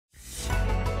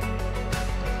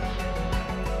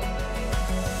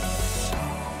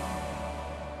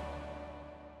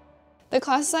The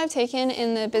classes I've taken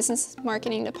in the business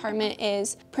marketing department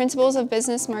is Principles of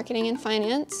Business Marketing and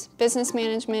Finance, Business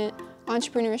Management,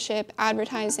 Entrepreneurship,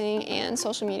 Advertising, and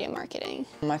Social Media Marketing.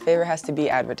 My favorite has to be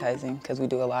advertising because we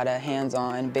do a lot of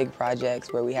hands-on big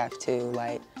projects where we have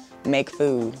to make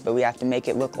food, but we have to make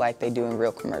it look like they do in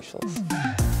real commercials.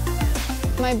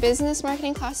 My business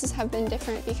marketing classes have been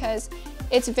different because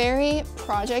it's very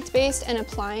project-based and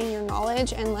applying your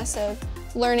knowledge and less of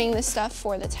learning the stuff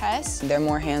for the test. They're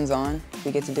more hands-on.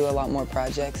 We get to do a lot more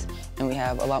projects and we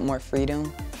have a lot more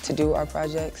freedom to do our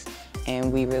projects,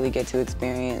 and we really get to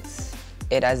experience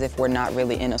it as if we're not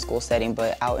really in a school setting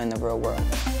but out in the real world.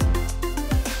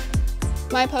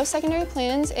 My post-secondary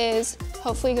plans is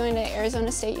hopefully going to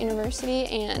Arizona State University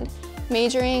and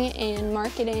majoring in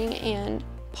marketing and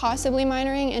possibly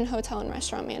minoring in hotel and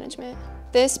restaurant management.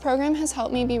 This program has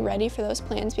helped me be ready for those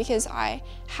plans because I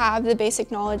have the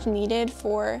basic knowledge needed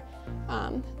for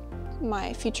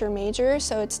my future major,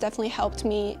 so it's definitely helped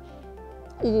me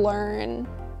learn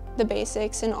the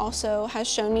basics and also has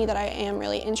shown me that I am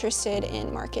really interested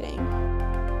in marketing.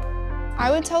 I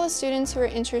would tell the students who are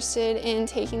interested in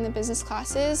taking the business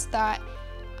classes that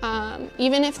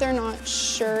even if they're not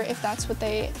sure if that's what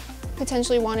they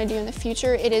potentially want to do in the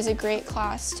future, it is a great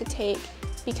class to take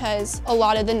because a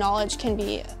lot of the knowledge can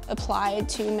be applied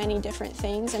to many different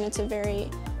things, and it's a very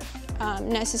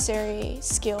necessary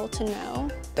skill to know.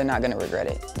 They're not going to regret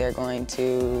it. They're going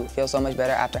to feel so much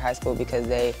better after high school because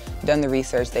they've done the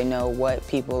research, they know what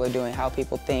people are doing, how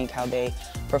people think, how they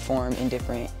perform in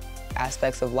different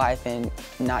aspects of life, and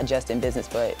not just in business,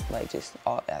 but just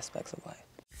all aspects of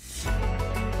life.